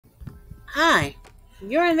Hi,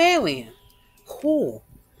 you're an alien. Cool.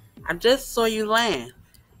 I just saw you land,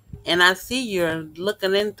 and I see you're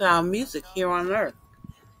looking into our music here on Earth.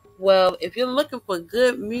 Well, if you're looking for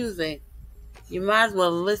good music, you might as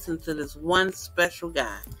well listen to this one special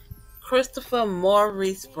guy, Christopher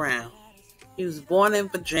Maurice Brown. He was born in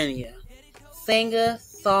Virginia. Singer,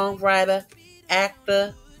 songwriter,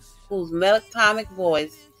 actor, whose melancholic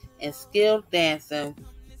voice and skilled dancing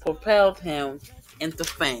propelled him into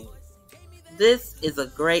fame. This is a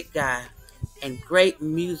great guy and great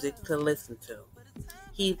music to listen to.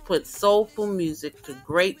 He puts soulful music to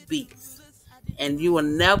great beats, and you will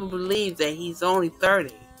never believe that he's only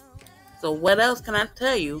 30. So what else can I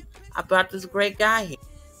tell you about this great guy here?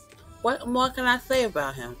 What more can I say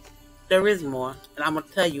about him? There is more, and I'm going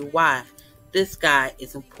to tell you why this guy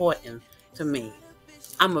is important to me.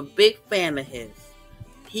 I'm a big fan of his.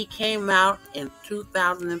 He came out in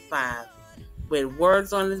 2005 with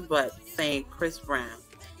words on his butt saying Chris Brown.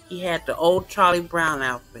 He had the old Charlie Brown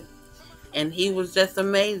outfit, and he was just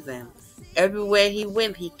amazing. Everywhere he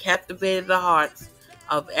went, he captivated the hearts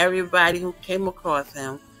of everybody who came across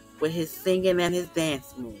him with his singing and his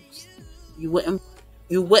dance moves. You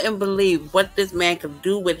wouldn't believe what this man could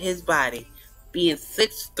do with his body. Being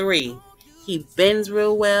 6'3", he bends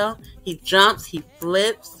real well, he jumps, he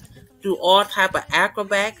flips, do all type of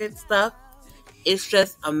acrobatic stuff. It's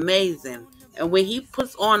just amazing. And when he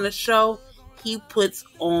puts on a show, he puts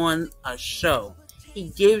on a show. He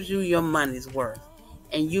gives you your money's worth.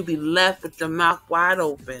 And you be left with your mouth wide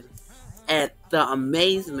open at the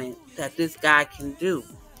amazement that this guy can do.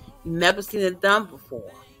 You never seen it done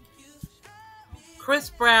before. Chris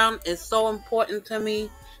Brown is so important to me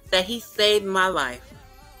that he saved my life.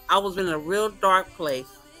 I was in a real dark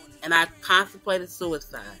place and I contemplated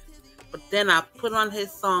suicide. But then I put on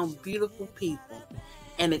his song, Beautiful People,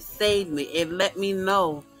 and it saved me. It let me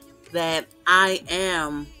know that I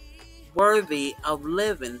am worthy of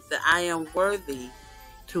living, that I am worthy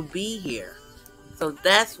to be here. So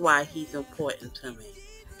that's why he's important to me.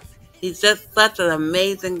 He's just such an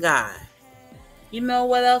amazing guy. You know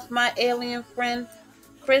what else, my alien friend?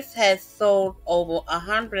 Chris has sold over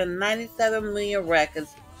 197 million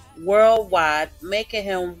records worldwide, making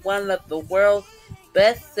him one of the world's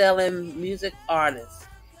best-selling music artists.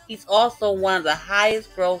 He's also one of the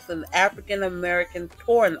highest grossing African American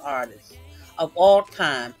touring artists of all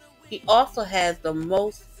time. He also has the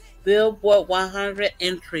most Billboard 100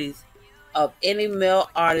 entries of any male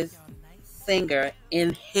artist singer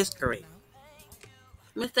in history.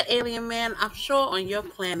 Mr. Alien Man, I'm sure on your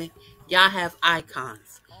planet y'all have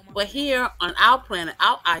icons. But here on our planet,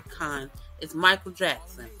 our icon is Michael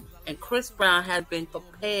Jackson. And Chris Brown has been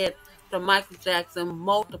compared to Michael Jackson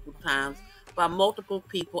multiple times by multiple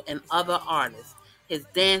people and other artists. His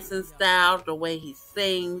dancing style, the way he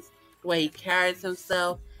sings, the way he carries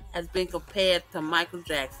himself has been compared to Michael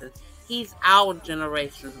Jackson. He's our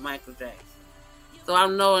generation's Michael Jackson. So I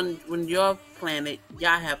know on your planet,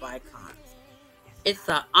 y'all have icons. It's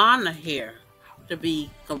an honor here to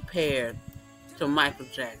be compared to Michael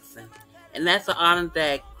Jackson. And that's an honor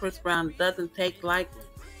that Chris Brown doesn't take lightly.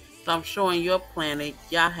 So I'm sure on your planet,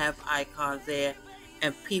 y'all have icons there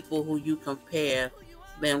and people who you compare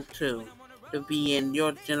them to be in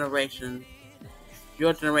your generation's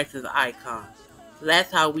icon. So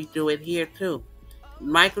that's how we do it here too.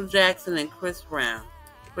 Michael Jackson and Chris Brown.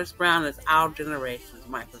 Chris Brown is our generation's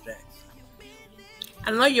Michael Jackson. I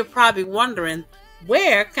know you're probably wondering,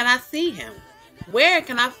 where can I see him? Where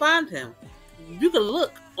can I find him? You can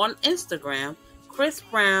look on Instagram, Chris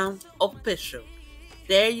Brown Official.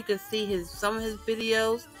 There you can see some of his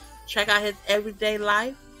videos. Check out his everyday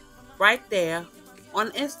life right there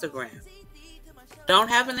on Instagram. Don't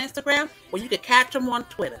have an Instagram? Well, you can catch him on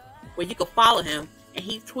Twitter, where you can follow him, and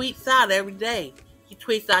he tweets out every day. He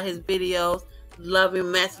tweets out his videos,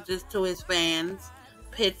 loving messages to his fans,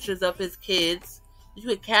 pictures of his kids. You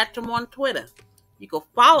can catch him on Twitter. You can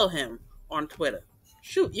follow him on Twitter.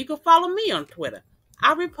 Shoot, you can follow me on Twitter.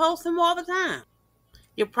 I repost him all the time.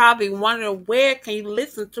 You're probably wondering, where can you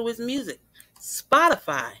listen to his music?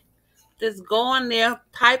 Spotify. Just go on there,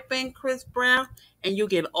 type in Chris Brown, and you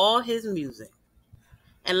get all his music.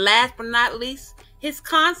 And last but not least, his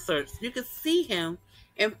concerts. You can see him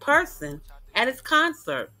in person at his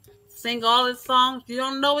concert. Sing all his songs. You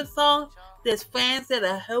don't know his songs? There's fans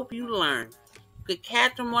that'll help you learn. You could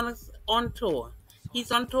catch him on tour.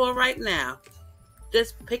 He's on tour right now.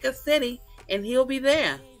 Just pick a city and he'll be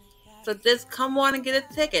there. So just come on and get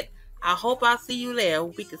a ticket. I hope I'll see you there.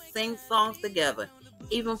 We can sing songs together.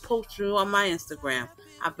 Even post you on my Instagram.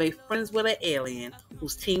 I've made friends with an alien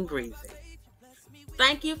who's Team Breezy.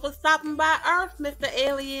 Thank you for stopping by Earth, Mr.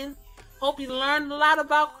 Alien. Hope you learned a lot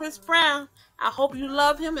about Chris Brown. I hope you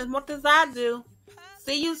love him as much as I do.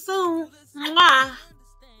 See you soon. Mwah.